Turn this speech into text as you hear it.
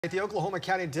The Oklahoma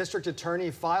County District Attorney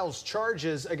files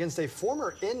charges against a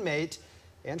former inmate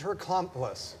and her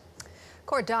accomplice.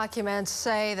 Court documents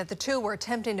say that the two were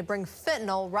attempting to bring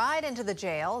fentanyl right into the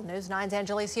jail. News 9's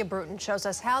Angelicia Bruton shows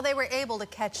us how they were able to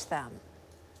catch them.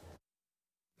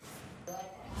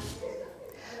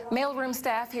 Mailroom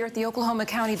staff here at the Oklahoma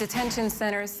County Detention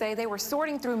Center say they were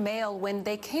sorting through mail when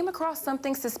they came across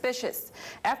something suspicious.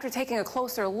 After taking a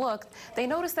closer look, they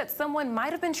noticed that someone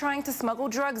might have been trying to smuggle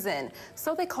drugs in,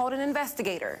 so they called an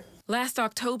investigator. Last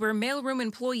October, mailroom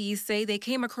employees say they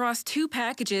came across two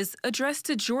packages addressed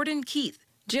to Jordan Keith.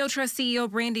 Jail Trust CEO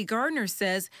Brandy Gardner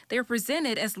says they're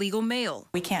presented as legal mail.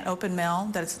 We can't open mail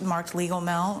that's marked legal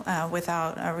mail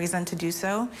without a reason to do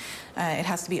so. It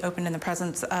has to be opened in the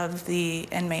presence of the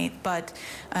inmate. But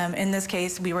in this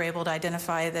case, we were able to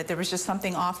identify that there was just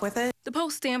something off with it. The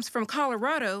post stamps from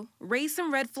Colorado raise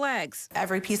some red flags.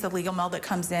 Every piece of legal mail that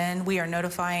comes in, we are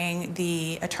notifying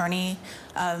the attorney,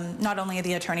 not only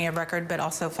the attorney of record, but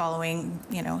also following,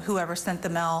 whoever sent the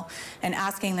mail and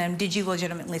asking them, did you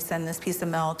legitimately send this piece of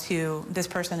mail to this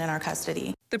person in our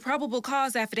custody? The probable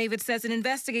cause affidavit says an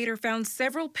investigator found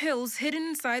several pills hidden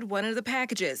inside one of the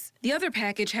packages. The other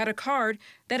package had a card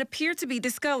that appeared to be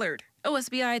discolored.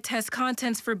 OSBI tests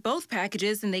contents for both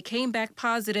packages, and they came back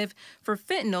positive for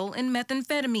fentanyl and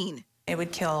methamphetamine. It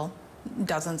would kill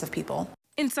dozens of people.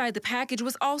 Inside the package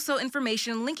was also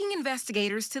information linking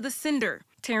investigators to the sender,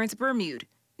 Terrence Bermude.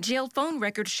 Jail phone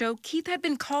records show Keith had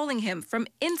been calling him from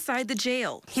inside the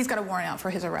jail. He's got a warrant out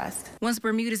for his arrest. Once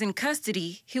Bermude is in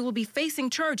custody, he will be facing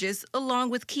charges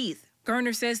along with Keith.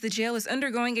 Garner says the jail is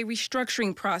undergoing a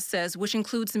restructuring process, which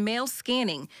includes mail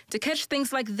scanning to catch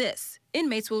things like this.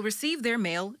 Inmates will receive their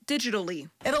mail digitally.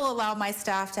 It'll allow my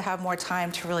staff to have more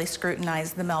time to really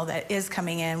scrutinize the mail that is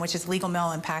coming in, which is legal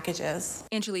mail and packages.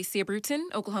 Angelicia Bruton,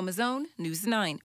 Oklahoma Zone, News 9.